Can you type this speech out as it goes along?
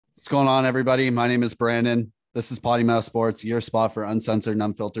What's going on, everybody? My name is Brandon. This is Potty Mouth Sports, your spot for uncensored and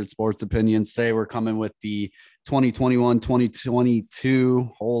unfiltered sports opinions. Today, we're coming with the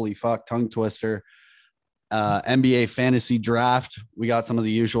 2021-2022, holy fuck, tongue twister, NBA fantasy draft. We got some of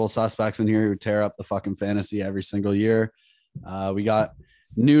the usual suspects in here who tear up the fucking fantasy every single year. We got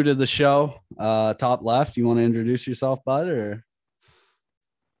new to the show, top left. You want to introduce yourself, bud? Or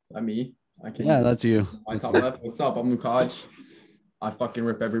Me? I can. Yeah, that's you. My top left. What's up? I'm Mukaj. I fucking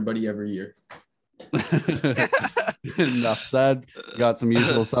rip everybody every year. Enough said. We got some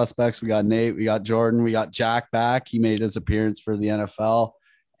usual suspects. We got Nate, we got Jordan, we got Jack back. He made his appearance for the NFL.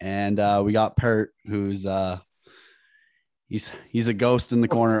 And we got Pert, who's he's a ghost in the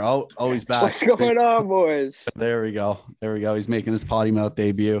corner. Oh, he's back. What's going on, boys? There we go. He's making his potty mouth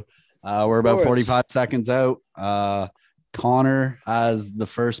debut. We're about 45 seconds out. Connor has the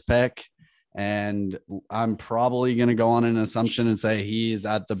first pick. And I'm probably going to go on an assumption and say he's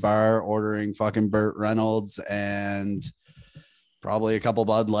at the bar ordering fucking Burt Reynolds and probably a couple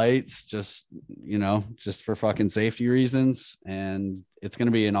Bud Lights, just for fucking safety reasons. And it's going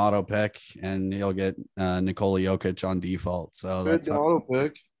to be an auto pick, and he'll get Nikola Jokic on default. So that's an auto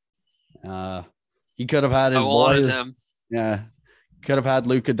pick. He could have had his boy. Yeah. Could have had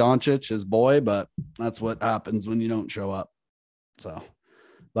Luka Doncic, his boy, but that's what happens when you don't show up. So.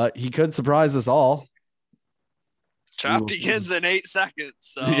 But he could surprise us all. Draft begins in 8 seconds.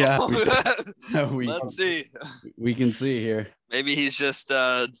 So yeah, let's see. We can see here. Maybe he's just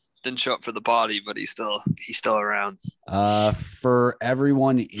didn't show up for the potty, but he's still around. For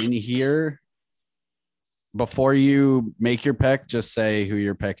everyone in here, before you make your pick, just say who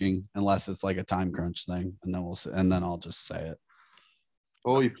you're picking, unless it's like a time crunch thing, and then I'll just say it.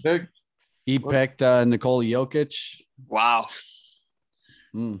 Oh, you picked? He picked Nikola Jokic. Wow.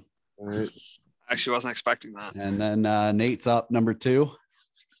 All right. Actually wasn't expecting that. And then Nate's up number 2.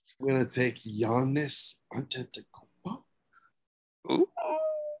 I'm gonna take Giannis Antetokounmpo.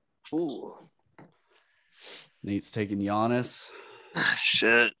 Ooh. Nate's taking Giannis.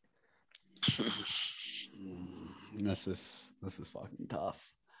 Shit. This is fucking tough.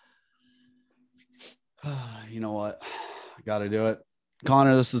 You know what? I gotta do it.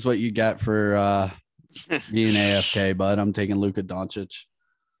 Connor, this is what you get for being AFK, bud. I'm taking Luka Doncic.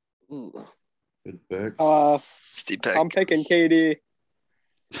 Ooh. Good pick. Steep pick. I'm picking KD.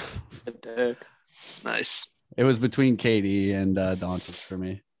 Good pick. Nice. It was between KD and Doncic for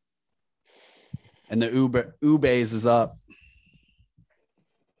me. And the Ubes is up.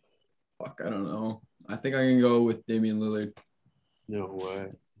 Fuck, I don't know. I think I can go with Damian Lillard. No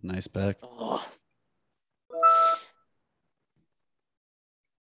way. Nice pick. Oh.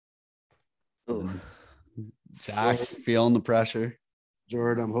 Jack, feeling the pressure.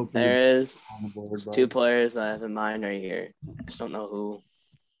 Jordan, I'm hoping there is on the board, 2 players I have in mind right here. I just don't know who.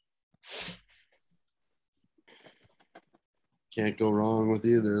 Can't go wrong with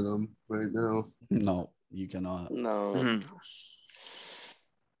either of them right now. No, you cannot. No. Mm-hmm.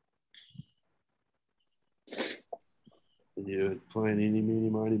 You playing eeny, meeny,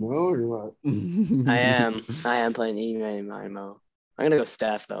 miny, mo, or what? I am playing Eeny, Miny, Mo. I'm gonna go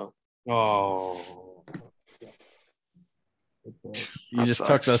Steph though. Oh. You just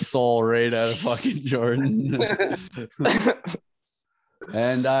took the soul right out of fucking Jordan.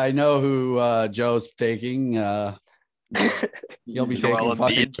 And I know who Joe's taking. He'll be taking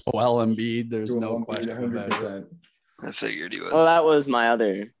fucking Joel Embiid. There's no question about it. I figured he would. Well, that was my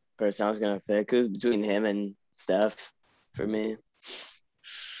other person I was gonna pick. It was between him and Steph for me.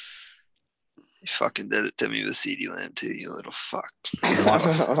 You fucking did it to me with CD Lamb too, you little fuck.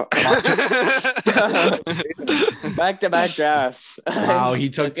 Back-to-back drafts. Wow, he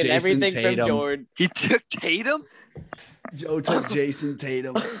took Jason everything Tatum. from Jordan. He took Tatum? Joe took Jason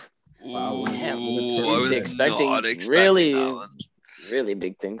Tatum. Wow. Damn. I was expecting not expecting really, that one. really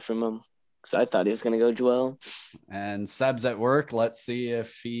big thing from him. Because I thought he was going to go Joel. And Seb's at work. Let's see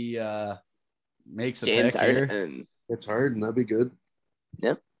if he makes a James pick here. Harden. It's hard, and that'd be good.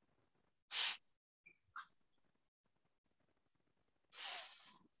 Yep.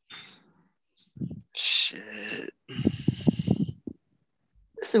 Shit.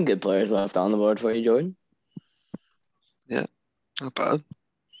 There's some good players left on the board for you, Jordan. Yeah, not bad.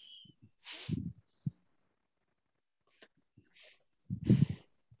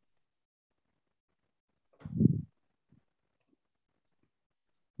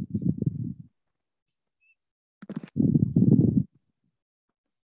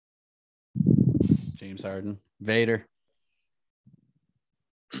 James Harden. Vader.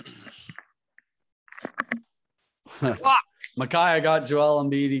 Micaiah got Joel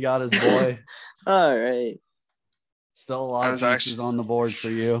Embiid. He got his boy. All right. Still a lot of pieces on the board for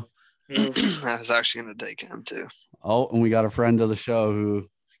you. I was actually going to take him too. Oh, and we got a friend of the show who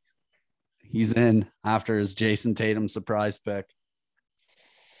he's in after his Jason Tatum surprise pick.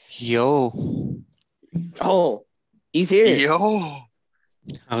 Yo, Oh, he's here. Yo.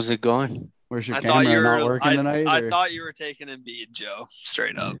 how's it going? Where's your I thought camera you not were working tonight? I or- thought you were taking Embiid, Joe.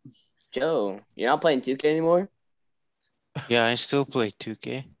 Straight up. Joe, you're not playing 2K anymore? Yeah, I still play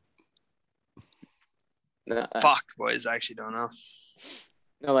 2K. No, Fuck, boys. I actually don't know.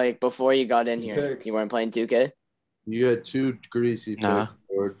 no, like before you got in here, Picks. you weren't playing 2K? You had two greasy Nah.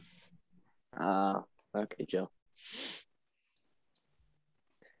 picks, Lord. Okay, Joe.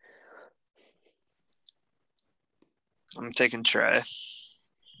 I'm taking Trey.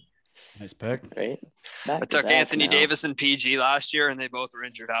 Nice pick. Right? I took Anthony Davis and PG last year, and they both were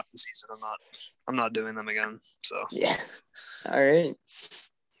injured half the season. I'm not doing them again. So Yeah. All right.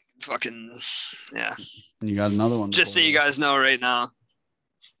 fucking yeah. You got another one. Just so for you guys know right now.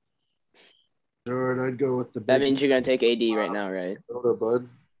 Jordan, I'd go with the That big means you're gonna take AD right now, right? Minnesota, bud.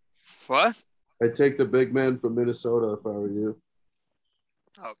 What? I'd take the big man from Minnesota if I were you.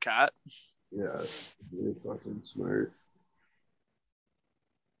 Oh, Cat. Yeah, really fucking smart.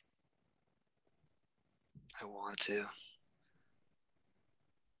 I want to. Yeah,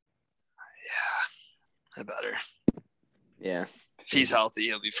 I better. Yeah. If he's healthy,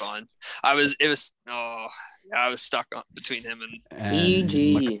 he'll be fine. I was stuck between him and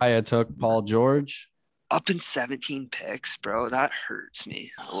PG. Micaiah took Paul George. up in 17 picks, bro. That hurts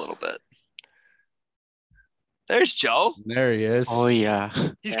me a little bit. There's Joe. There he is. Oh, yeah.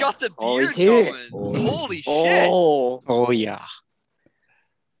 He's Yeah. got the Oh, beard he's here. going. Oh. Holy shit. Oh. Oh, yeah.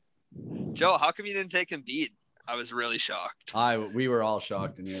 Joe, how come you didn't take Embiid? I was really shocked. We were all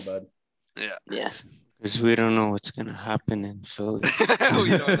shocked in here, bud. Yeah. Yeah. Because we don't know what's going to happen in Philly. We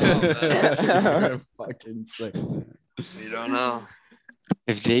don't know, man. You're fucking sick. Man. We don't know.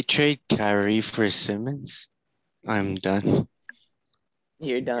 If they trade Kyrie for Simmons, I'm done.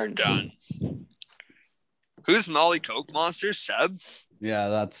 You're We're done. done. Who's Molly Coke Monster? Seb? Yeah,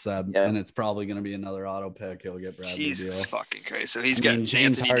 that's Seb. Yeah. And it's probably going to be another auto pick. He'll get Bradley Jesus Beal. fucking Christ. So he's I mean, getting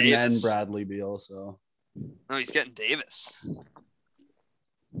James Anthony Harden Davis. and Bradley Beal. So No, he's getting Davis.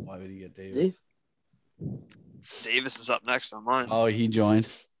 why would he get Davis? Is Davis is up next on mine. Oh, he joined.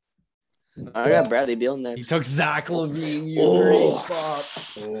 I got Bradley Beal He next. took Zach LaVine. You Oh.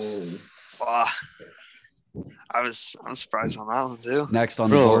 dirty spot. Oh, I'm surprised on that one too. Next on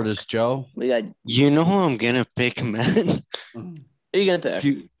the Bro. board is Joe. We got. You know who I'm going to pick, man? Who are you gonna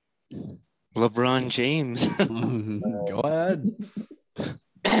pick? LeBron James. Go ahead.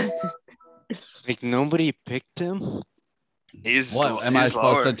 Like, nobody picked him. He's What? Am I he's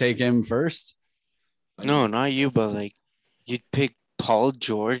supposed lower. to take him first? No, not you, but like, you'd pick Paul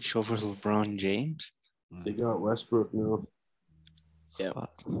George over LeBron James. they got Westbrook now.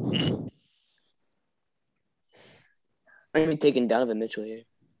 Fuck. I'm gonna be taking Donovan Mitchell here.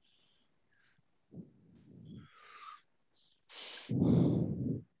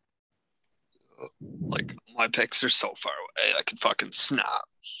 Like my picks are so far away. I can fucking snap.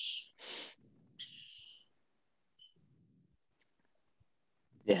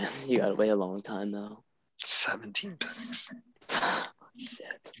 Yeah, you gotta wait a long time though. 17 picks.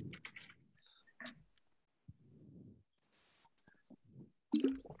 Shit.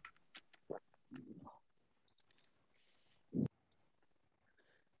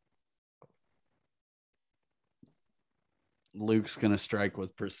 Luke's gonna strike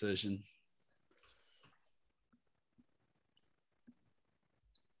with precision.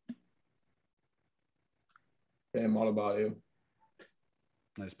 Damn, what about you?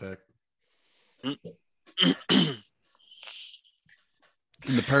 Nice pick. The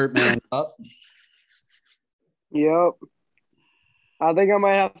perp man up. Yep. I think I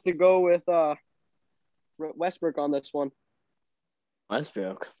might have to go with Westbrook on this one.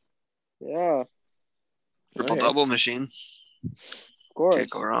 Westbrook. Yeah, Triple Okay. double machine. of course. Can't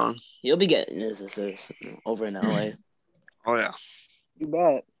go wrong. He'll be getting his assists over in LA. Oh yeah. You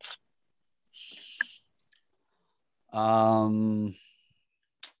bet.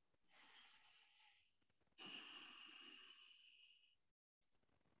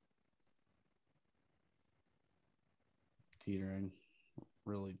 Teetering.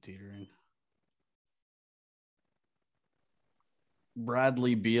 Really teetering.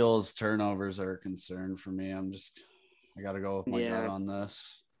 Bradley Beal's turnovers are a concern for me. I gotta go with my Yeah. gut on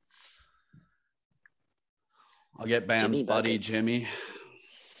this. I'll get Bam's Jimmy buddy, buckets.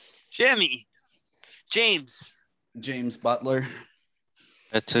 Jimmy. James. Butler.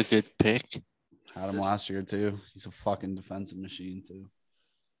 That's a good pick. Had him last year too. He's a fucking defensive machine too.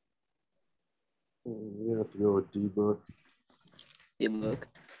 We have to go with D-Book. D-Book.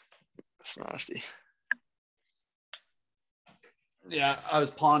 That's nasty. Yeah, I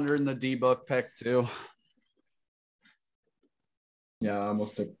was pondering the D-Book pick too. Yeah, I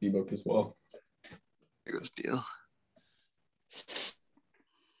almost took D-Book as well. Here goes Beal.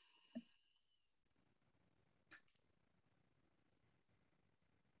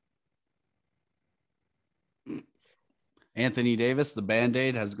 Anthony Davis, the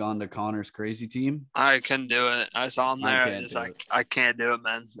Band-Aid, has gone to Connor's crazy team. I couldn't do it. I saw him there. I can't do it,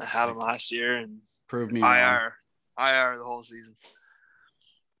 man. I had him last year and Prove me wrong. IR the whole season.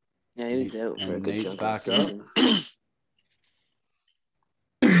 Yeah, he was out for a good Nate's chunk of the back up. season.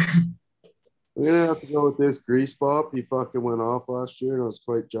 We're gonna have to go with this Grease Pop. He fucking went off last year, and I was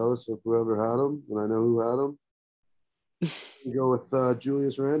quite jealous of whoever had him, and I know who had him. We go with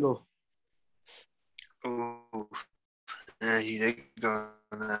Julius Randle. Ooh. Yeah, he did go.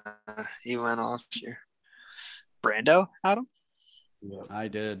 He went off this year. Brando had him? Yeah. I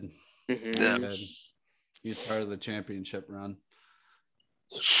did. Mhm. Yeah. I did. He's part of the championship run.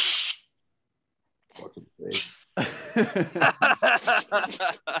 Fucking fake.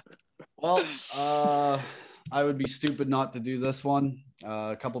 Well, I would be stupid not to do this one.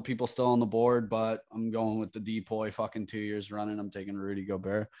 A couple people still on the board, but I'm going with the Depoy fucking 2 years running. I'm taking Rudy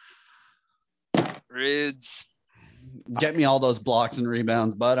Gobert. Rids. Get me all those blocks and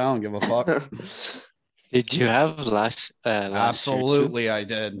rebounds, but I don't give a fuck. Did you have last Absolutely, I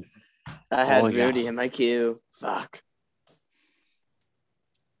did. I had Oh, yeah. Rudy in my queue. Fuck.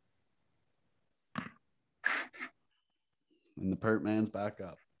 And the Pert Man's back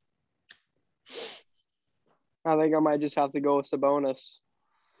up. I think I might just have to go with Sabonis.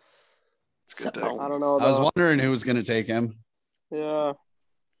 Good pick. I don't know. I was wondering who was going to take him. Yeah.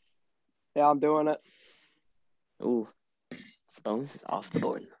 Yeah, I'm doing it. Ooh. Spones is off the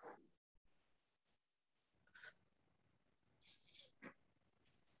board.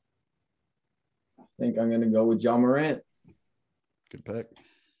 I think I'm gonna go with John Morant. Good pick.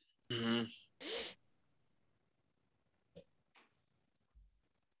 Mhm.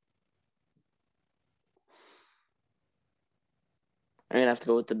 I'm gonna have to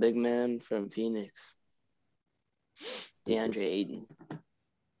go with the big man from Phoenix. DeAndre Ayton.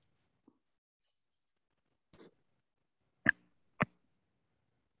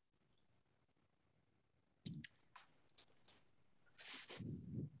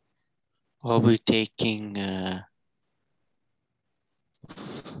 Are we taking the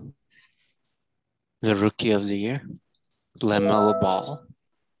rookie of the year? LaMelo Ball.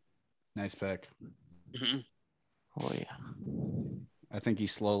 Nice pick. Mhm. Oh, yeah. I think he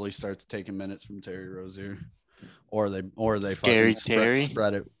slowly starts taking minutes from Terry Rozier, or they Scary fucking Terry.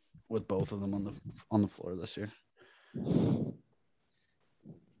 spread it with both of them on the floor this year.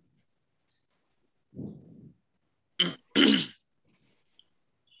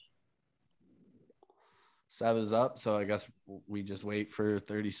 Seb is up, so I guess we just wait for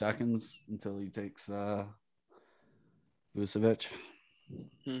 30 seconds until he takes Vucevic.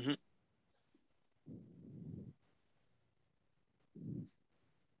 Mhm.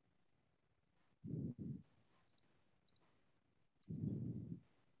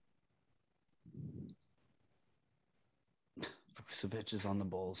 Vucevic is on the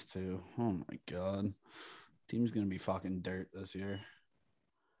Bulls too. Oh my god, team's gonna be fucking dirt this year.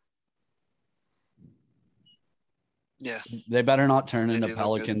 Yeah. They better not turn They into do look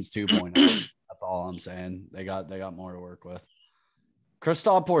Pelicans 2.0. That's all I'm saying. They got more to work with.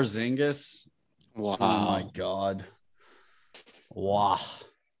 Kristaps Porzingis. Wow. Oh my god. Wow.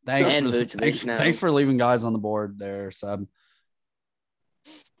 Thanks And for Vucevic now. thanks for leaving guys on the board there, Seb.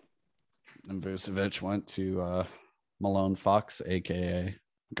 And Vucevic went to Malone Fox, aka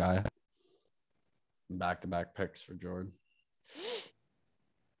Guy. Back-to-back picks for Jordan.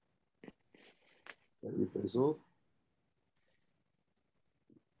 Ready, Fizzle?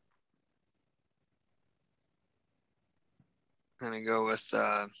 I'm gonna go with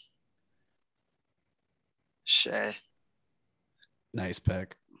Shea. Nice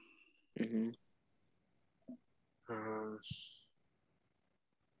pick. Mm-hmm. Um,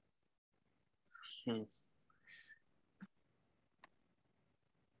 hmm.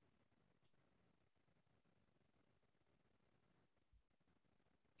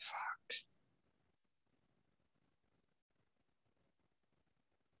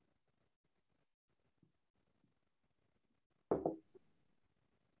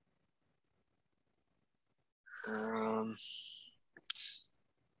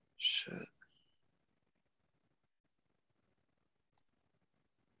 Shit.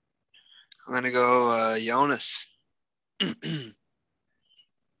 I'm gonna go Jonas.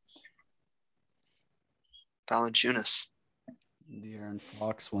 Valanciunas. De'Aaron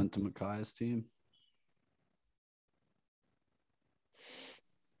Fox went to Makai's team.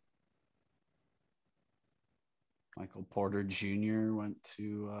 Michael Porter Jr. went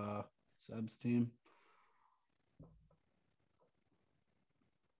to Seb's team.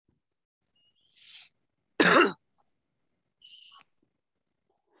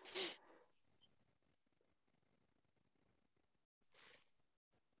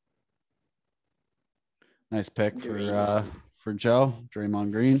 Nice pick for Joe,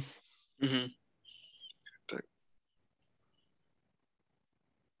 Draymond Green. Mm-hmm.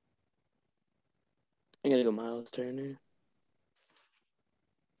 I gotta go Miles Turner.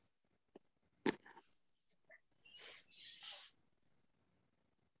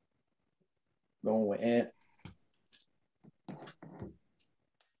 Going with Ant.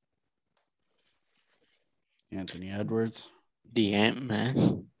 Anthony Edwards. The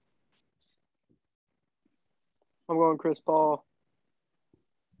Ant-Man. I'm going Chris Paul.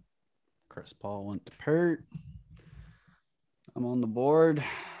 Chris Paul went to Pert. I'm on the board.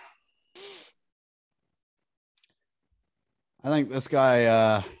 I think this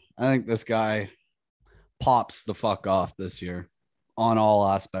guy pops the fuck off this year on all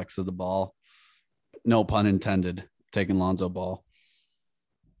aspects of the ball. No pun intended. Taking Lonzo Ball.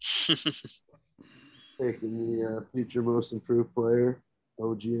 Taking the future most improved player,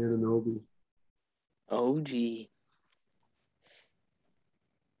 OG Anunoby. OG.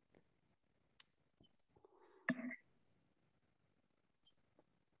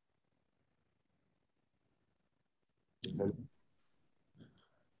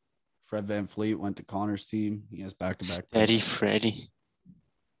 Fred VanVleet went to Connor's team. He has back-to-back. Eddie Freddy.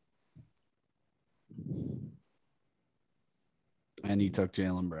 And he took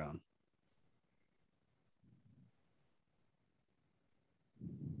Jaylen Brown.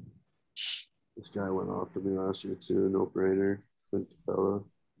 This guy went off for me last year too. No brainer. Clint Capella.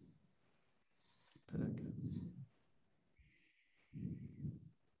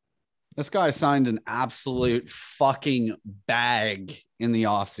 This guy signed an absolute fucking bag in the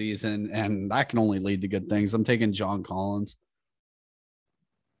offseason, and that can only lead to good things. I'm taking John Collins.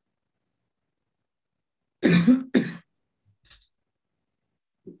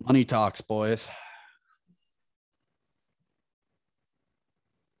 Money talks, boys.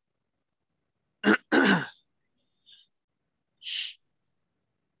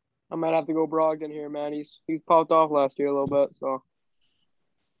 I might have to go Brogdon here, man. He's popped off last year a little bit, so.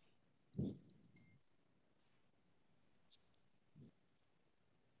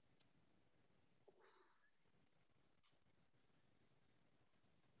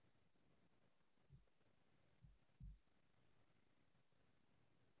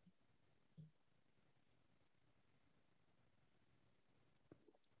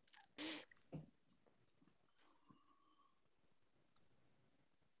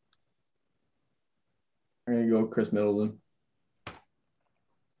 I'm gonna go Chris Middleton.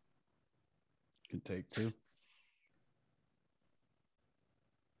 Good take, too.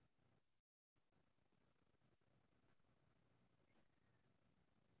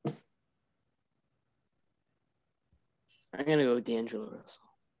 I'm gonna go with D'Angelo Russell.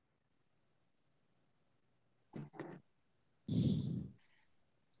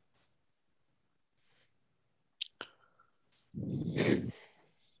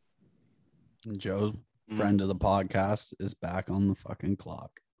 Joe, friend of the podcast, is back on the fucking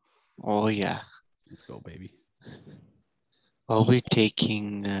clock. Oh, yeah. Let's go, baby. I'll be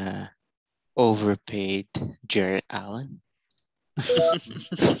taking overpaid Jarrett Allen.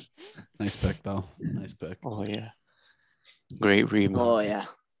 Nice pick, though. Nice pick. Oh, yeah. Great rebound. Oh, yeah.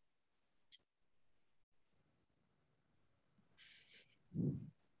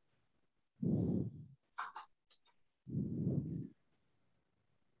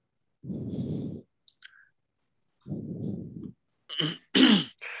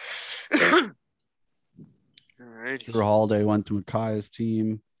 All right. Drew Holiday went to Makai's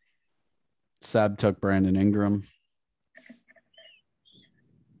team. Seb took Brandon Ingram.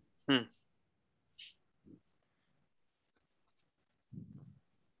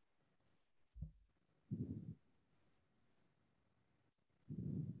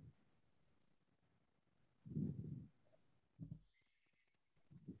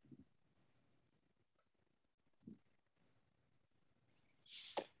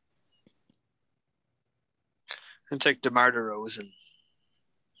 And take DeMar DeRozan.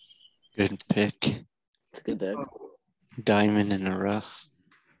 Good pick. It's a good pick. Diamond in the rough.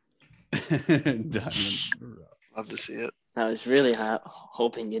 Diamond. Love to see it. I was really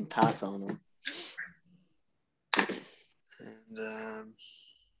hoping you'd pass on him.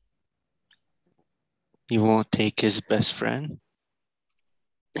 And You won't take his best friend?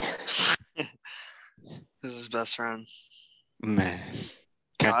 This is his best friend. Man.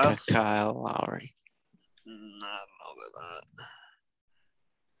 Kyle? Kyle Lowry. I don't know about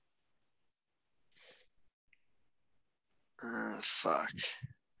that. Fuck.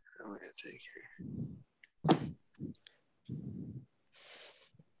 What am I gonna take here?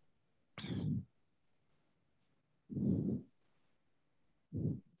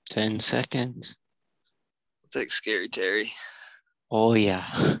 10 seconds. I'll take Scary Terry. Oh, yeah.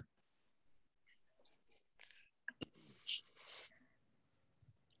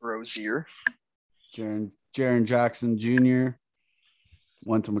 Rozier. Jaren Jackson Jr.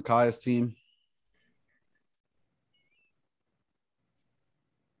 went to Micaiah's team.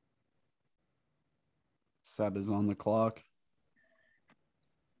 Seb is on the clock.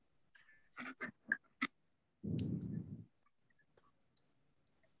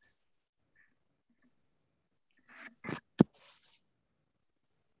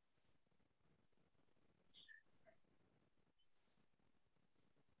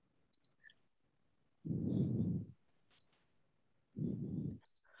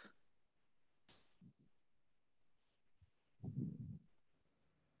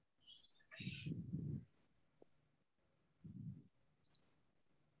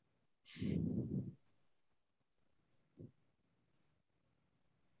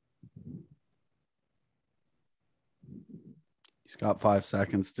 He's got 5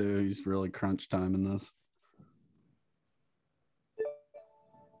 seconds too. He's really crunch time in this.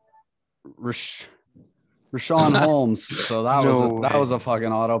 Rashawn Holmes. So that was a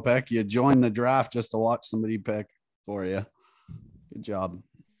fucking auto pick. You joined the draft just to watch somebody pick for you. Good job.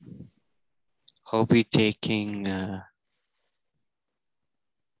 I'll be taking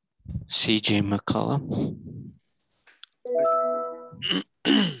CJ McCollum.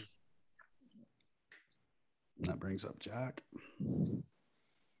 That brings up Jack.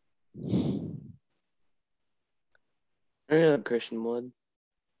 Christian Wood.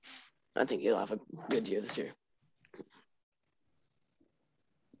 I think he'll have a good year this year.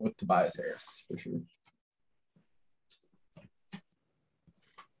 With Tobias Harris, for sure.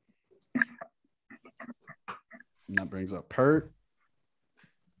 And that brings up Pert.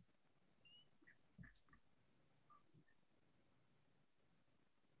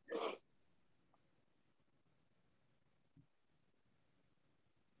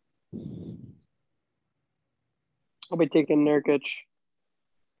 I'll be taking Nurkic.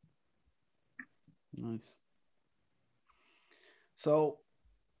 Nice. So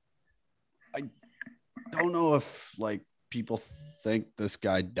I don't know if like people think this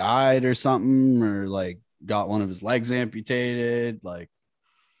guy died or something, or like got one of his legs amputated. Like,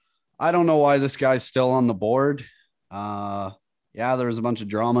 I don't know why this guy's still on the board. Yeah, there was a bunch of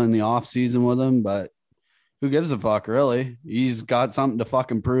drama in the offseason with him, but who gives a fuck, really? He's got something to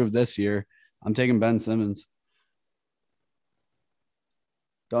fucking prove this year. I'm taking Ben Simmons.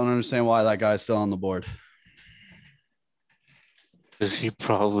 Don't understand why that guy's still on the board. Because he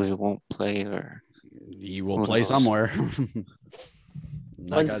probably won't play, or he will play somewhere.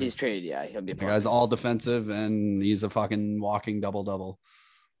 Once he's traded, yeah, he'll be. The guy's all defensive, and he's a fucking walking double-double.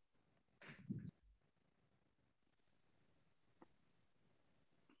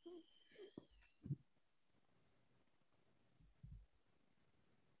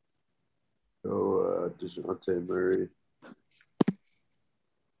 Go DeJounte Murray.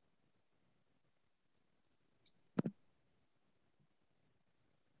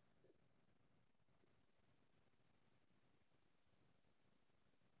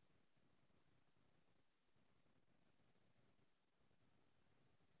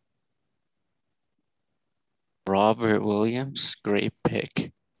 Robert Williams, great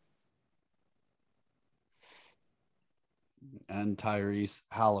pick. And Tyrese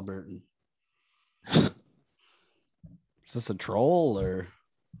Halliburton. Is this a troll or?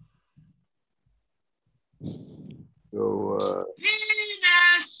 Go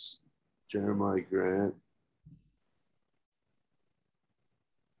Jeremiah Grant.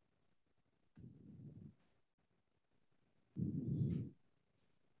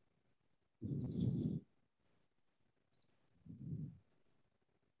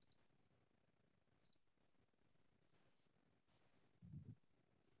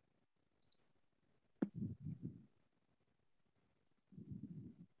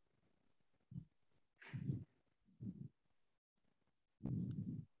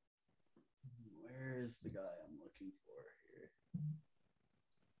 Where's the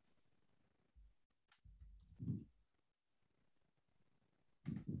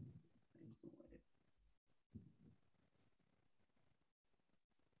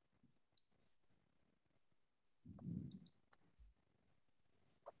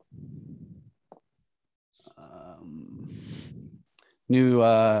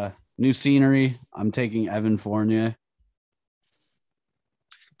New scenery. I'm taking Evan Fournier.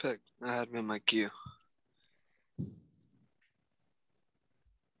 Pick. I had him in my queue.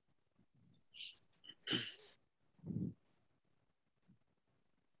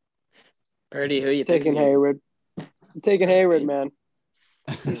 Purdy, who you Taking picking? Hayward. I'm taking Hayward, man.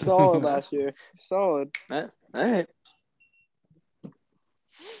 He's He's solid last year. Solid. All right.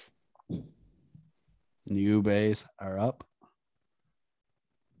 New bays are up.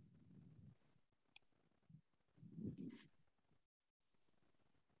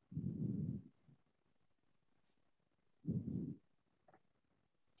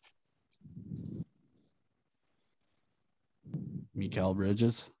 Mikael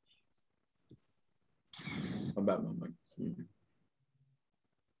Bridges. I bet my mic.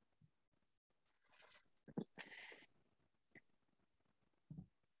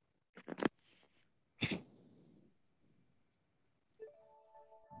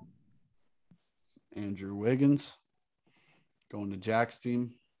 Andrew Wiggins. Going to Jack's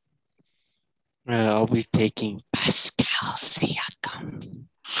team. I'll be taking Pascal Siakam.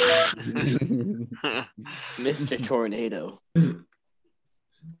 Mr. Tornado.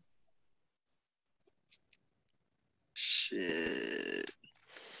 Shit.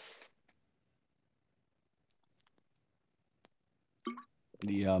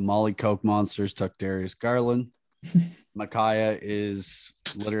 The Molly Coke Monsters took Darius Garland. Micaiah is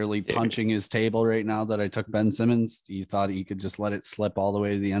literally punching his table right now that I took Ben Simmons. He thought he could just let it slip all the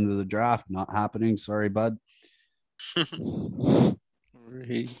way to the end of the draft. Not happening. Sorry, bud.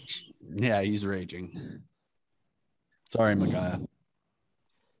 Rage. Yeah, he's raging. Sorry, Micaiah.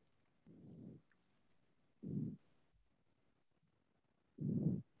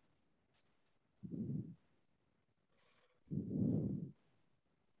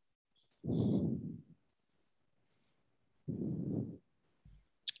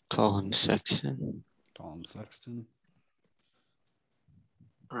 Colin Sexton. Colin Sexton.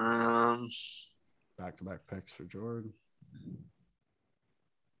 Back-to-back picks for Jordan.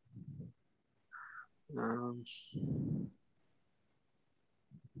 I'm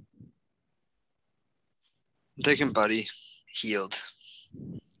taking Buddy. Healed.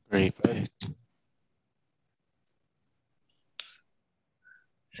 Great pick.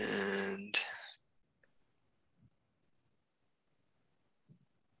 And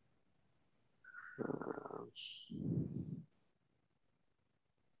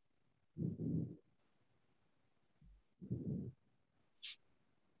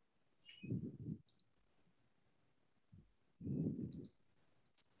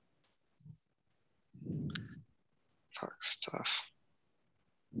fuck stuff.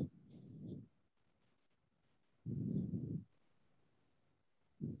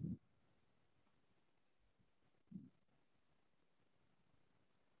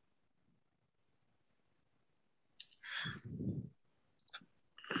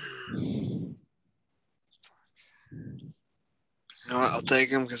 You know what? I'll take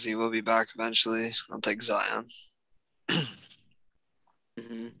him because he will be back eventually. I'll take Zion.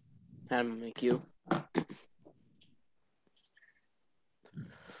 Mm-hmm. Had him make you.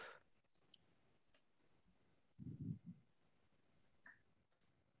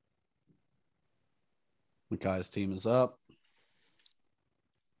 Micaiah's team is up.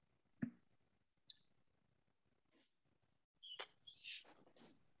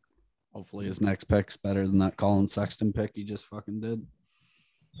 Hopefully his next pick's better than that Colin Sexton pick he just fucking did.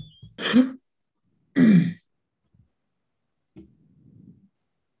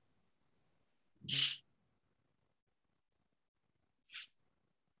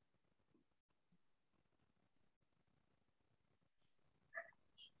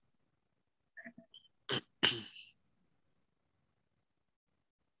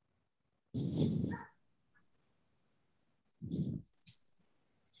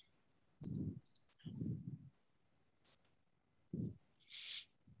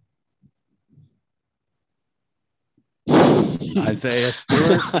 Isaiah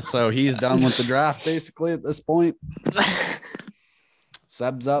Stewart. So he's done with the draft basically at this point.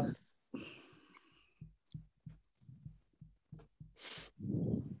 Seb's up.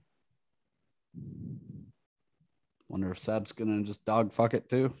 Wonder if Seb's gonna just dog fuck it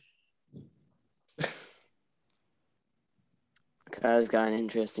too. Kyle's got an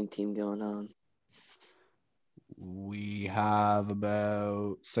interesting team going on. We have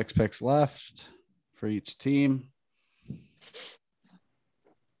about 6 picks left for each team.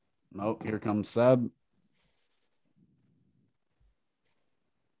 Oh, here comes Seb.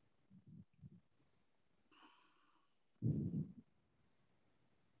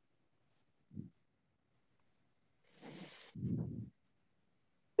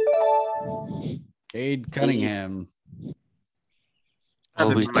 Cade Cunningham.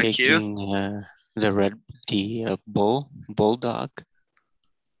 I'll be My cue. taking the bulldog,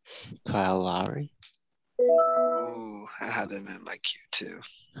 Kyle Lowry. Ooh, I had him in my queue too.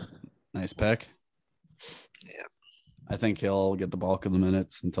 Nice pick. Yeah. I think he'll get the bulk of the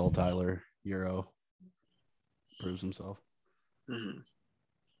minutes until Tyler Euro proves himself. Mm-hmm.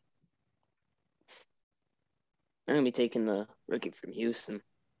 I'm gonna be taking the rookie from Houston,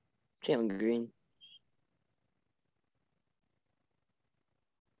 Jalen Green.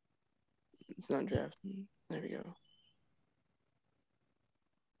 It's not drafting. There we go.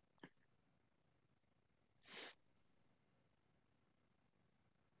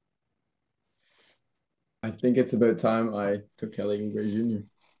 I think it's about time I took Kelly Oubre Jr.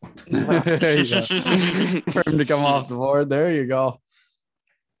 For him to come off the board. There you go.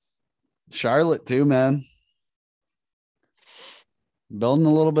 Charlotte too, man. Building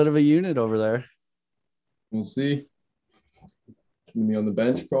a little bit of a unit over there. We'll see. It's gonna be on the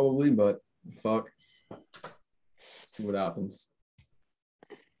bench probably, but fuck. See what happens.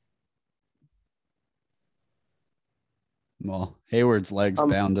 Well, Hayward's legs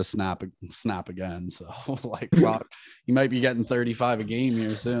bound to snap again. So, like, fuck, he might be getting 35 a game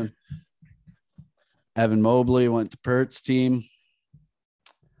here soon. Evan Mobley went to Pert's team.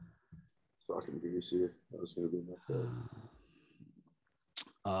 It's fucking greasy. That was gonna be my pick.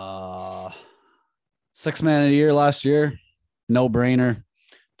 6 man of the year last year. No brainer.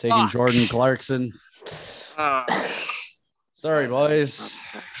 Taking Fuck. Jordan Clarkson. Sorry, boys.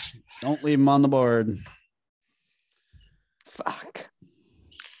 Don't leave him on the board. Fuck.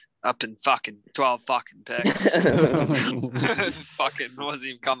 Up in fucking 12 fucking picks. Fucking wasn't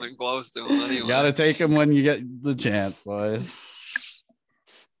even coming close to him anyway. You got to take him when you get the chance, boys.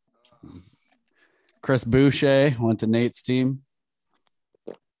 Chris Boucher went to Nate's team.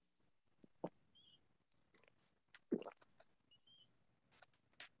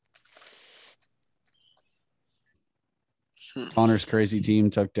 Connor's crazy team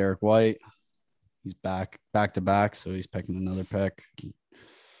took Derek White. He's back to back, so he's picking another pick.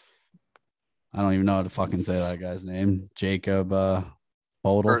 I don't even know how to fucking say that guy's name. Jacob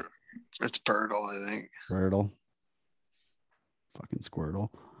Bodle. It's Birtle, I think. Birtle. Fucking Squirtle.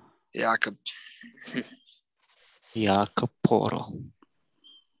 Jakob. Jacopolo.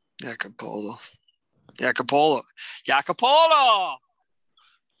 Jacopolo. Jacopolo. Jacopolo!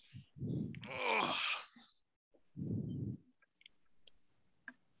 Ugh.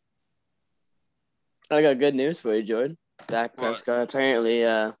 I got good news for you, Jordan. Dak What? Prescott apparently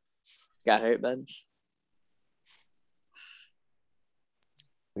got hurt, bud.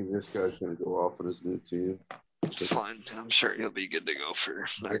 I think this guy's gonna go off on his new team. It's fine. I'm sure he'll be good to go for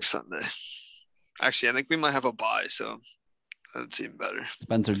next Sunday. Actually, I think we might have a bye, so that's even better.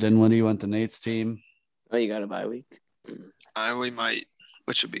 Spencer Dinwiddie went to Nate's team. Oh, you got a bye week. We might,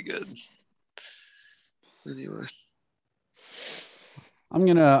 which would be good. Anyway. I'm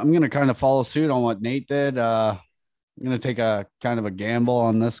gonna kind of follow suit on what Nate did. I'm gonna take a kind of a gamble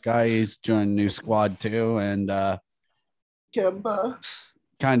on this guy. He's joined a new squad too, and Kemba.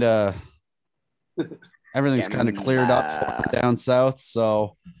 kind of everything's kind of cleared up for down south.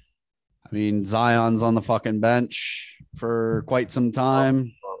 So, I mean, Zion's on the fucking bench for quite some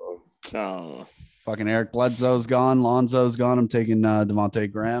time. Oh. Fucking Eric Bledsoe's gone. Lonzo's gone. I'm taking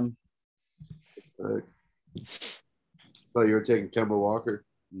Devontae Graham. Thought you were taking Kemba Walker.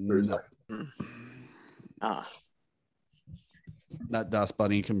 No. Ah. That Dust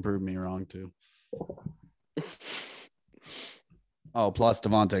Bunny can prove me wrong too. Oh, plus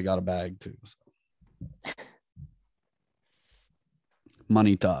Devontae got a bag too. So.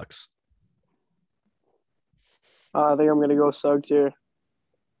 Money talks. I think I'm going to go Suggs here.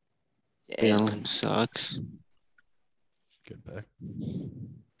 Jalen sucks. Good pick.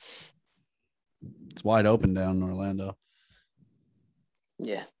 It's wide open down in Orlando.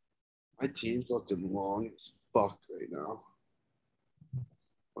 Yeah. My team's looking long as fuck right now.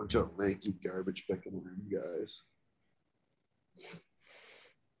 Bunch of lanky garbage picking rim guys.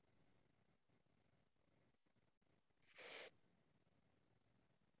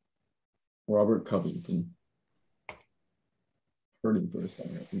 Robert Covington. Hurting for a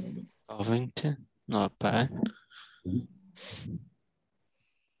second at the moment. Covington, not bad. I'm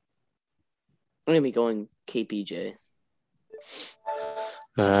going to be going KPJ.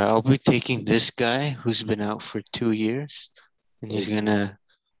 I'll be taking this guy who's been out for 2 years, and he's gonna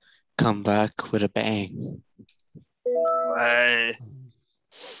come back with a bang. Hey.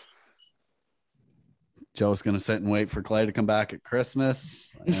 Joe's gonna sit and wait for Clay to come back at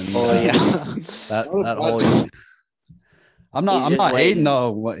Christmas. And, Oh yeah, that whole I'm He's not just hating waiting.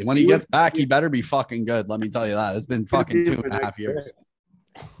 though. When he gets back, he better be fucking good. Let me tell you that. It's been fucking 2.5 years.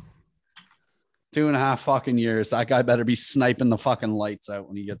 2.5 fucking years. That guy better be sniping the fucking lights out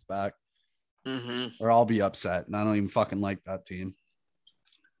when he gets back. Or I'll be upset. And I don't even fucking like that team.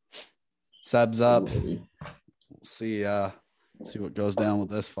 Seb's up. We'll see what goes down with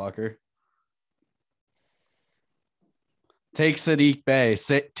this fucker. Take Sadiq Bey.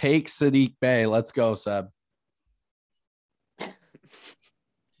 Take Sadiq Bey. Let's go, Seb.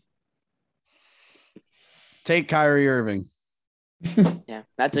 Take Kyrie Irving. Yeah,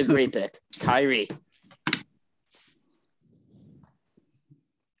 that's a great pick. Kyrie.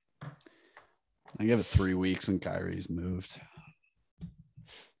 I give it 3 weeks and Kyrie's moved.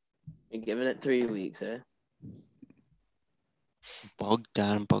 You're giving it 3 weeks, eh?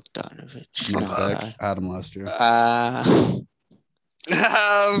 Bogdanovich. Nice pick. Adam last year.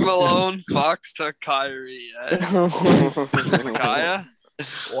 Malone, Fox to Kyrie. Kaya?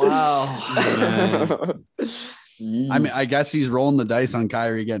 Wow. I mean, I guess he's rolling the dice on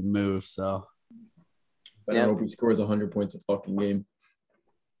Kyrie getting moved, so. I hope he scores 100 points a fucking game.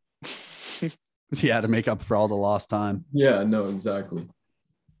 Yeah, to make up for all the lost time. Yeah, no, exactly.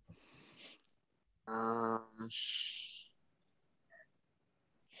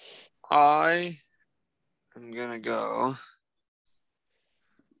 I am gonna go.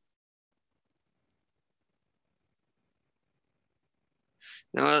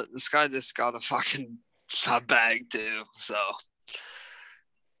 You know what? This guy just got a bag too. So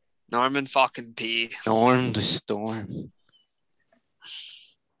Norman fucking P. Norm the Storm.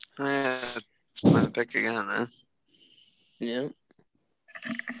 Yeah, it's my pick again, then. Yeah.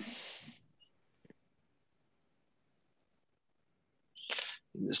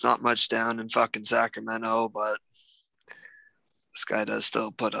 There's not much down in fucking Sacramento, but this guy does still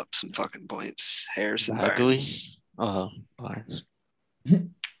put up some fucking points. Harrison Barnes. Oh, Barnes.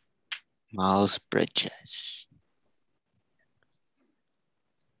 Miles Bridges.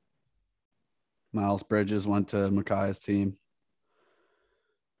 Miles Bridges went to Makai's team.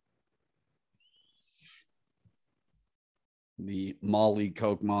 The Molly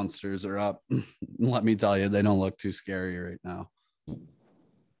Coke Monsters are up. Let me tell you, they don't look too scary right now.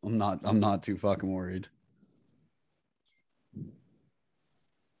 I'm not too fucking worried.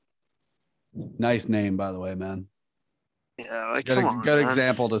 Nice name, by the way, man. Yeah, like good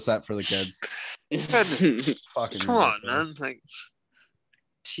example to set for the kids. Fucking come on, man. Like,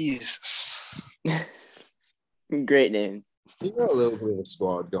 Jesus. Great name. You got a little bit of a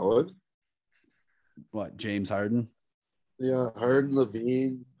squad going. What, James Harden? Yeah, Harden,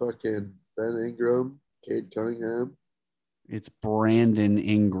 Levine, fucking Ben Ingram, Cade Cunningham. It's Brandon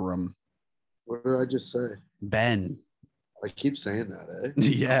Ingram. What did I just say? Ben. I keep saying that, eh?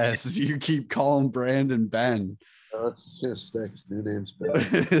 Yes, you keep calling Brandon Ben. Oh, it's just gonna stick. His new name's Ben.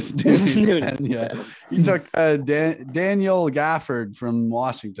 His new name's Ben, yeah. He took Daniel Gafford from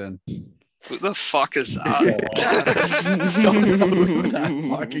Washington. Who the fuck is that? Don't know who that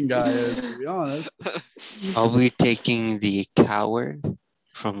fucking guy is, to be honest. I'll be taking the coward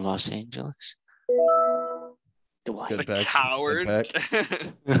from Los Angeles. Good The pick. coward. Good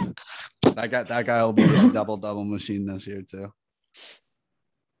pick. that guy will be a double machine this year too.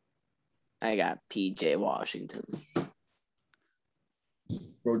 I got PJ Washington.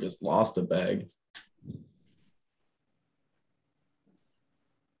 Bro just lost a bag.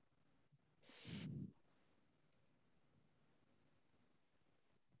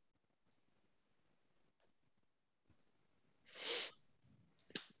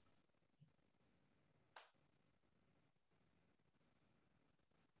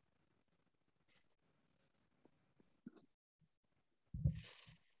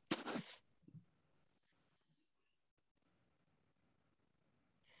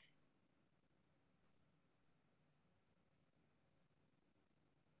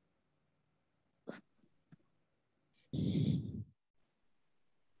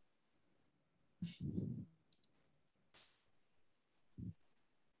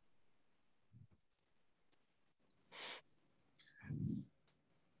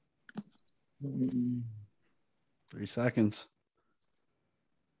 Mm-hmm. 3 seconds.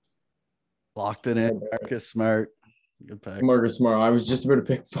 Locked it in. Marcus Smart. Good pick. Marcus Smart. I was just about to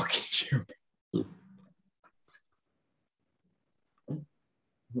pick fucking Jeremy.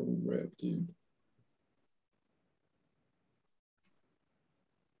 Rip, dude.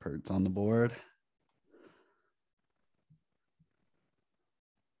 Pert's on the board.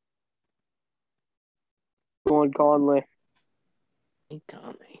 Going Conley. Mike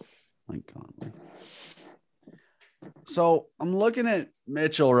Conley. So I'm looking at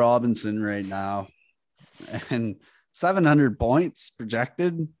Mitchell Robinson right now, and 700 points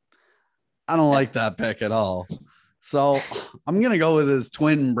projected. I don't like that pick at all. So I'm going to go with his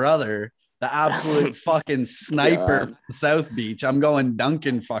twin brother, the absolute fucking sniper God. from South Beach. I'm going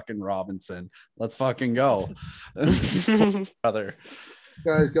Duncan fucking Robinson. Let's fucking go. Brother.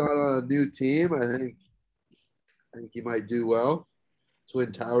 Guy's got on a new team. I think he might do well.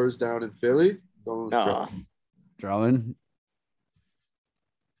 Twin Towers down in Philly. Going with Aw. Drummond.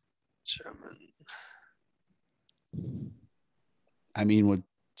 I mean, with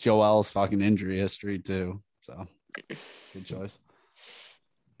Joel's fucking injury history too. So good choice.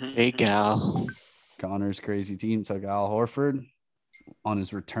 Big Al. Connor's crazy team took Al Horford on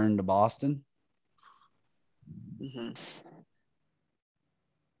his return to Boston.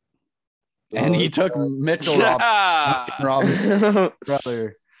 And he took Mitchell Robinson,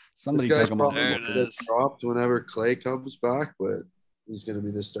 brother. Somebody This guy's took him off. probably There it gonna get is. dropped whenever Clay comes back, but he's going to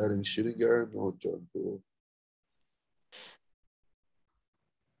be the starting shooting guard. No Jordan Poole.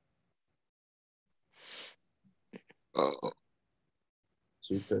 Oh,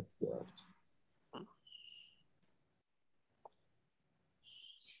 2 picks left.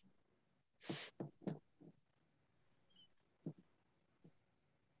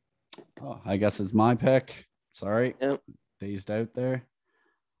 Oh, I guess it's my pick. Sorry. Yep. Dazed out there.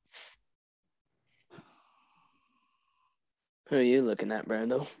 Who are you looking at,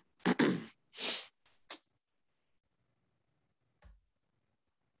 Brando?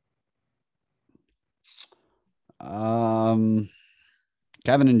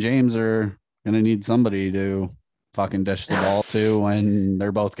 Kevin and James are gonna need somebody to fucking dish the ball to when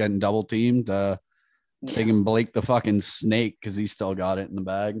they're both getting double teamed. Taking Blake the fucking snake because he still got it in the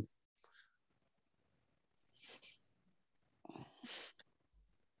bag.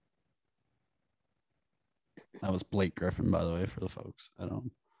 That was Blake Griffin, by the way, for the folks. I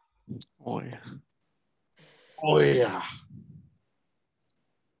don't. oh yeah. Oh, yeah.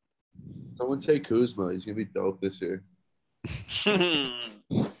 Someone take Kuzma. He's going to be dope this year. He's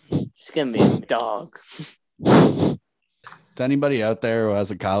gonna be a dog. To anybody out there who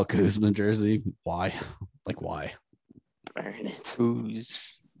has a Kyle Kuzma jersey, why? Like, why? Burn it.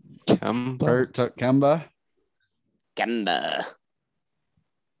 Who's Kemba? Bert took Kemba. Gamba.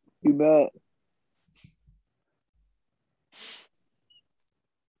 You bet.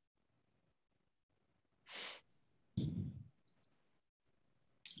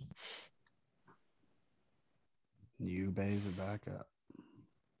 New Bays are back up.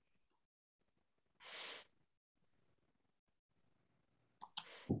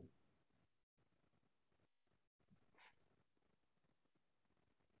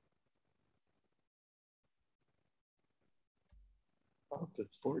 Oh, good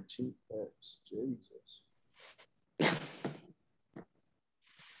 14 picks. Jesus.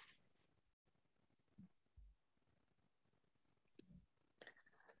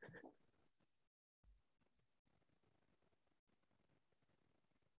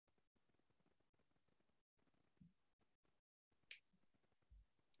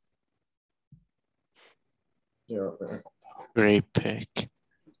 Yeah. Great pick.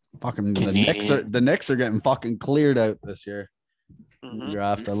 Fucking Canadian. the Knicks are getting fucking cleared out this year. Mhm.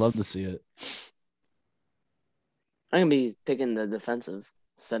 Draft. I love to see it. I'm gonna be picking the defensive,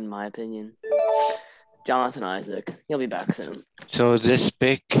 in my opinion. Jonathan Isaac. He'll be back soon. So this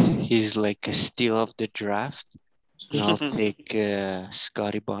pick, he's like a steal of the draft. And I'll take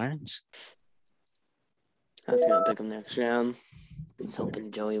Scotty Barnes. I was gonna pick him next round. I was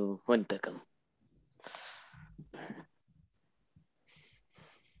hoping Joey wouldn't pick him.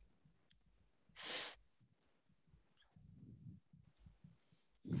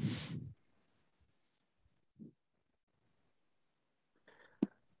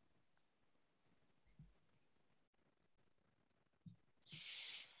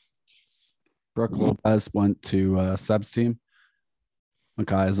 Brooke Lopez went to Seb's team.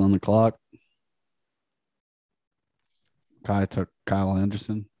 Makai is on the clock. Kai took Kyle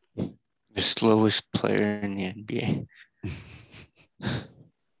Anderson. The slowest player in the NBA.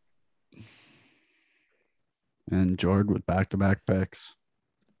 And Jord with back-to-back picks.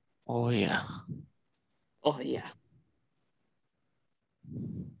 Oh yeah. Oh yeah.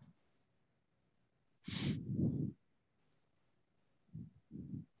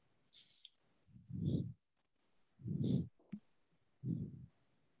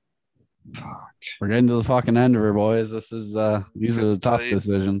 We're getting to the fucking end of her, boys. This is these are the tough Tight.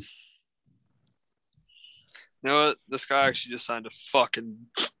 decisions. You know what? This guy actually just signed a fucking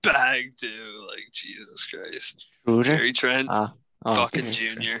bag too. Like, Jesus Christ. Schroeder? Gary Trent, Oh, fucking okay.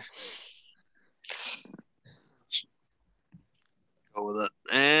 junior. Go with it.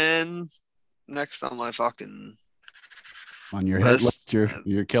 And next on my fucking On your hit list,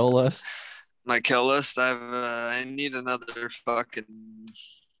 your kill list. My kill list. I need another fucking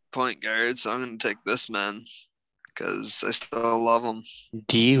point guard, so I'm gonna take this man because I still love him.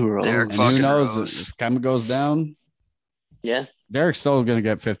 D-Rose. And who knows if Kemba goes down? Yeah. Derek's still gonna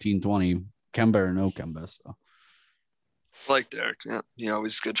get 15, 20. Kemba or no Kemba. So. I like Derek. Yeah, he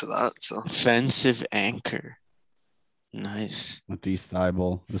always good for that. So Offensive anchor. Nice. Matisse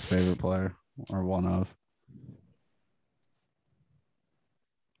Thybulle, his favorite player, or one of.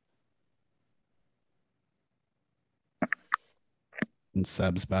 And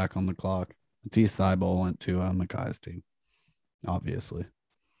Seb's back on the clock. Matisse Thybulle went to Makai's team, obviously.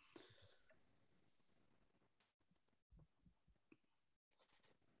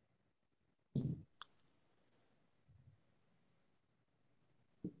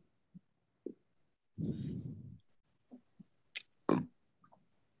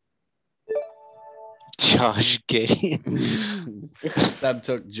 Josh Giddey. Seb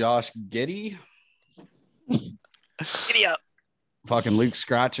took Josh Giddey. giddy up. Fucking Luke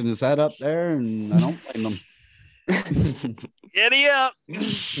scratching his head up there, and I don't blame him. Giddy up. And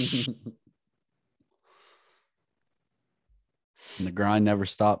the Grind Never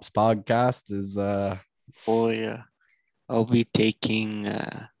Stops podcast is Oh yeah. I'll be taking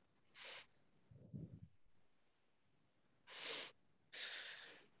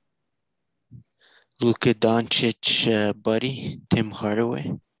Luka Doncic buddy, Tim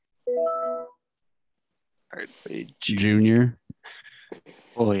Hardaway. Junior.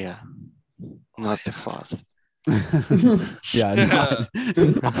 Oh yeah. Not the father. Yeah,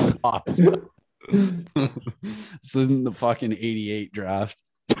 not Pops. This isn't the fucking 88 draft.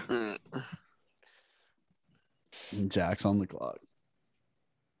 Jack's on the clock.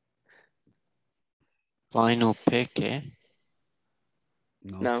 Final pick, eh?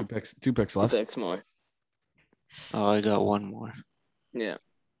 No. Two picks left. 2 picks more. Oh, I got one more. Yeah.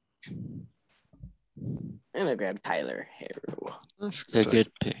 I'm gonna grab Tyler Hero. That's A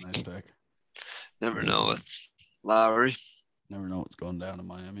good pick. Nice pick. Never know with Lowry. Never know what's going down in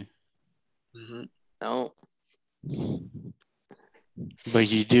Miami. Mm-hmm. No.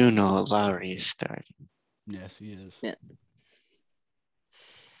 But you do know Lowry is starting. Yes, he is. Yeah.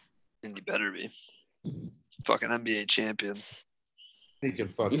 And you better be. Fucking NBA champion. He can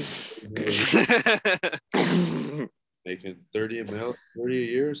fucking making 30 a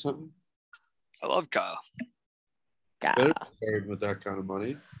year or something. I love Kyle. Better start with that kind of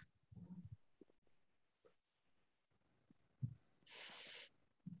money.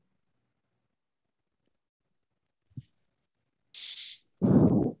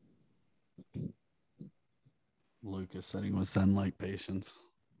 Lucas said he was send like patience.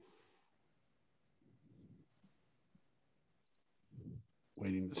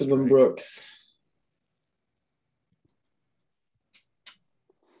 Waiting to Dylan strike. Brooks.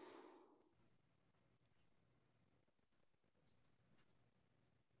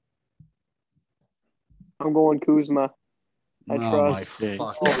 I'm going Kuzma. I Oh trust. my fucking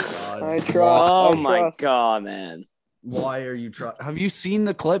god! I trust. Oh I my trust. god, man. Why are you trying? Have you seen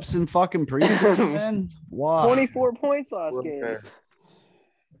the clips in fucking preseason, man? Why? 24 points last game. Okay.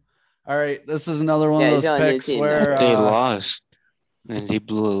 All right, this is another one Yeah, of he's those on a new picks team where They lost. And they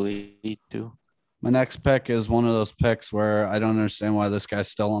blew a lead too. my next pick is one of those picks where I don't understand why this guy's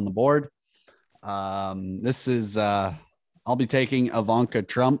still on the board. This is I'll be taking Ivanka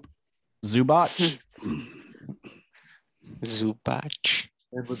Trump, Zubac. Zubac.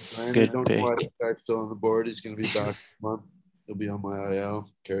 And with Brandon, Good don't know why pick. the guy's still on the board. He's going to be back in a month. He'll be on my IL.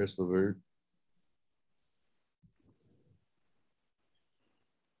 Karis LeVert.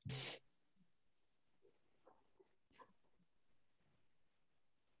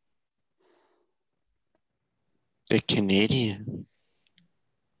 The Canadian.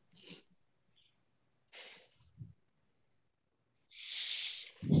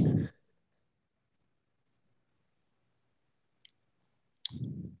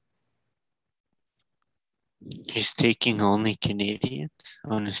 He's taking only Canadians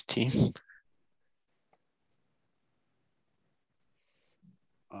on his team.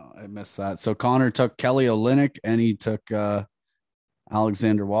 Oh, I missed that. So Connor took Kelly Olynyk and he took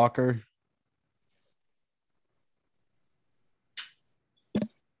Alexander Walker.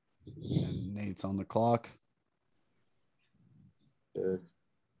 And Nate's on the clock. I'm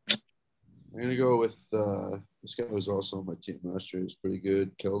going to go with this guy was also on my team last year. He's pretty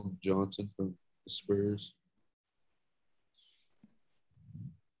good. Keldon Johnson from the Spurs.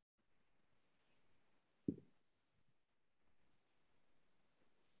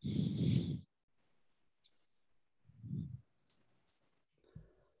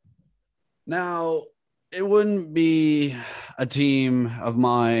 Now, it wouldn't be a team of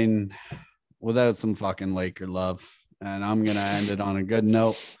mine without some fucking Laker love, and I'm gonna end it on a good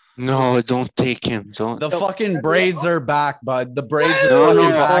note. No, don't take him. Don't. The fucking braids are back, bud. The braids are No, fucking no.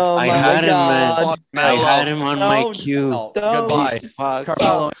 back. Oh I my had him, man. God. I had him on my Don't. queue. No, Don't. goodbye, Fuck.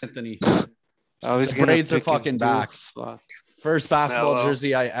 Carmelo Anthony. I was The gonna braids are pick him fucking too. back. Fuck. First basketball Melo.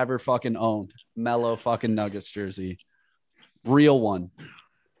 jersey I ever fucking owned. Mellow fucking Nuggets jersey. Real one.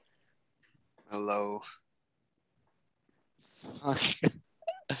 Hello. Fuck.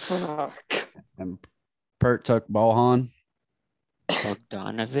 Fuck. And Pert took Bohan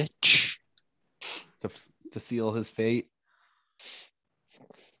Bogdanovich. to seal his fate.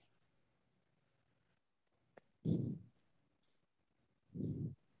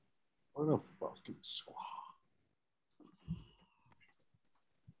 What a fucking squad.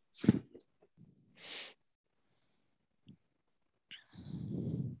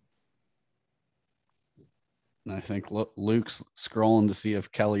 And I think Luke's scrolling to see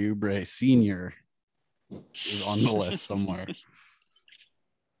if Kelly Oubre Sr. is on the list somewhere.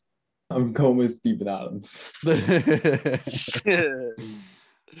 I'm going with Steven Adams.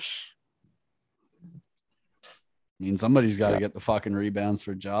 mean, somebody's got to get the fucking rebounds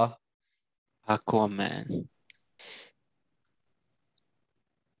for Ja. Aquaman.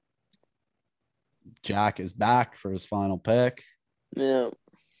 Jack is back for his final pick. Yeah.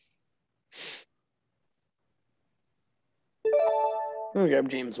 I'll grab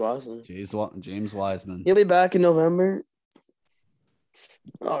James Wiseman. James Wiseman. He'll be back in November.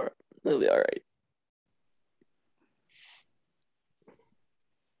 All right. He'll be all right.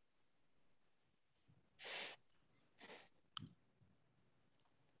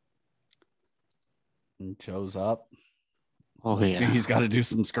 And Joe's up. Oh, yeah. He's got to do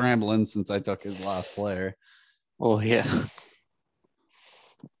some scrambling since I took his last player. Oh, yeah.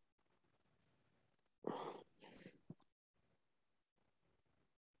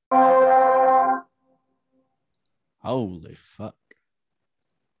 Holy fuck.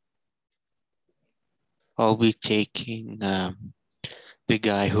 I'll be taking the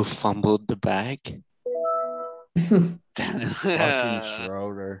guy who fumbled the bag. Dennis fucking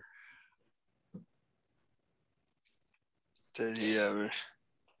Schroeder. Did he ever?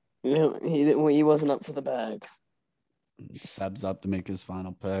 No, he didn't. He wasn't up for the bag. Seb's up to make his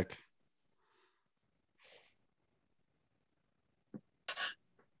final pick.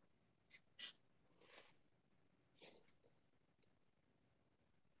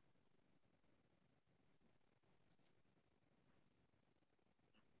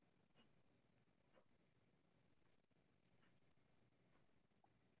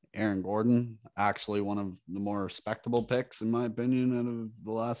 Aaron Gordon, actually one of the more respectable picks, in my opinion, out of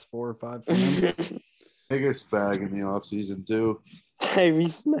the last 4 or 5 for him. Biggest bag in the offseason, too.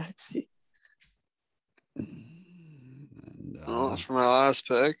 Tyrese Maxey. And, Oh, for my last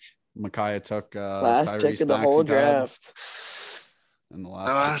pick. Micaiah took Last Tyrese pick of the Maxey whole dub draft. in the My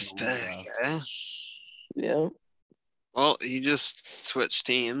last last pick. of the whole pick, draft. eh? Yeah. Well, he just switched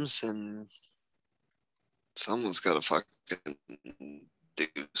teams, and someone's got to fucking do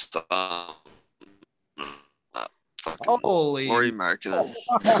something. Fucking Holy Laurie Markkinen.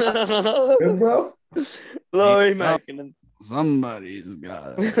 Good, bro. Laurie Markkinen. somebody's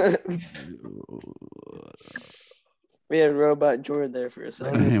got We had Robot Jordan there for a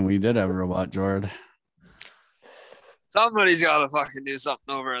second. and we did have Robot Jord. Somebody's got to fucking do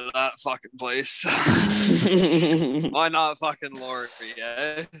something over at that fucking place. Why not fucking Laurie,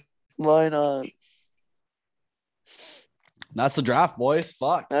 eh? Why not? That's the draft, boys.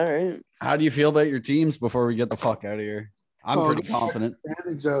 Fuck. All right. How do you feel about your teams before we get the fuck out of here? I'm pretty confident.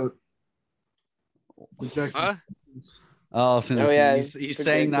 Standings out. Projected. Huh? Oh, yeah, he's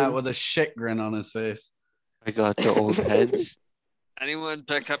saying that predicted. with a shit grin on his face. I got the old heads. Anyone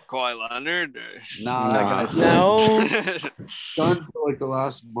pick up Kawhi Leonard? Or? Nah, that guy's No. Done for like the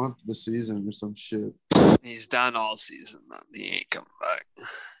last month of the season or some shit. He's done all season, man. He ain't coming back.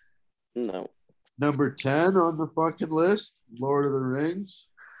 No. Number 10 on the fucking list, Lord of the Rings.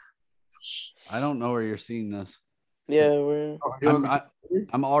 I don't know where you're seeing this. Yeah, we're.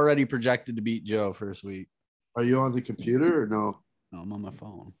 I'm already projected to beat Joe first week. Are you on the computer or no? No, I'm on my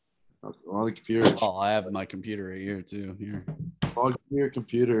phone. On the computer. Oh, I have my computer right here too. Here, Log into your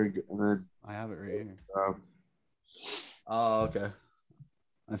computer and then I have it right here. um, Oh, okay.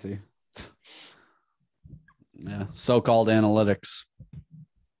 I see. Yeah, so-called analytics.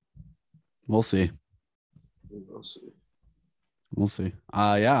 We'll see. we'll see. We'll see.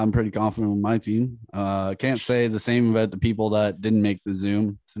 Yeah, I'm pretty confident with my team. Can't say the same about the people that didn't make the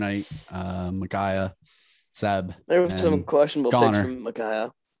Zoom tonight. Micaiah, Seb. There was some and questionable Connor. picks from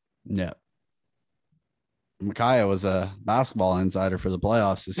Micaiah. Yeah. Micaiah was a basketball insider for the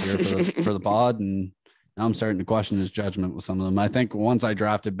playoffs this year for the pod, and now I'm starting to question his judgment with some of them. I think once I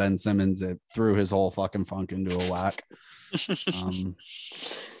drafted Ben Simmons, it threw his whole fucking funk into a whack.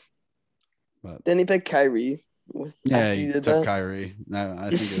 But Didn't he pick Kyrie? Yeah, he took Kyrie. No, I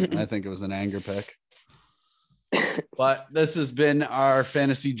think it was an anger pick. But this has been our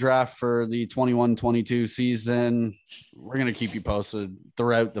fantasy draft for the 21-22 season. We're going to keep you posted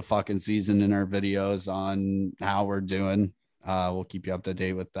throughout the fucking season in our videos on how we're doing. We'll keep you up to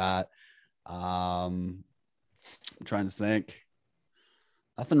date with that. I'm trying to think.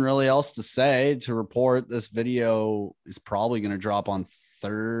 Nothing really else to say to report. This video is probably going to drop on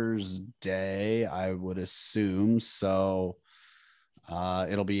Thursday, I would assume. So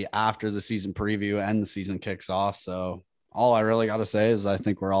it'll be after the season preview and the season kicks off. So all I really got to say is I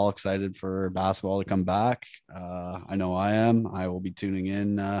think we're all excited for basketball to come back. I know I am. I will be tuning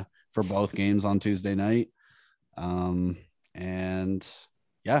in for both games on Tuesday night. And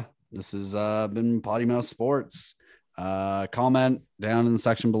yeah, this has been Potty Mouth Sports. Comment down in the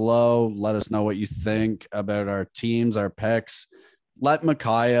section below. Let us know what you think about our teams, our picks. Let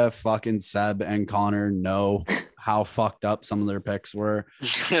Micaiah, fucking Seb, and Connor know how fucked up some of their picks were.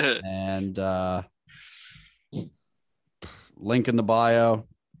 And link in the bio.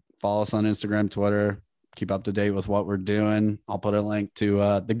 Follow us on Instagram, Twitter. Keep up to date with what we're doing. I'll put a link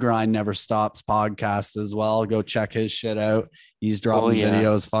to the Grind Never Stops podcast as well. Go check his shit out. He's dropping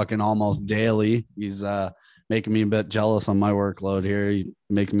videos fucking almost daily. He's making me a bit jealous on my workload here. He's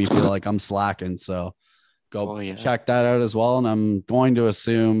making me feel like I'm slacking. So go check that out as well. And I'm going to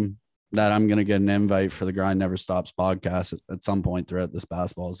assume that I'm going to get an invite for the Grind Never Stops podcast at some point throughout this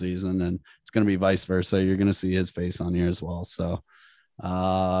basketball season. And it's going to be vice versa. You're going to see his face on here as well. So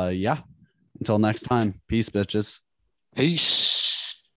yeah, until next time, peace, bitches. Peace.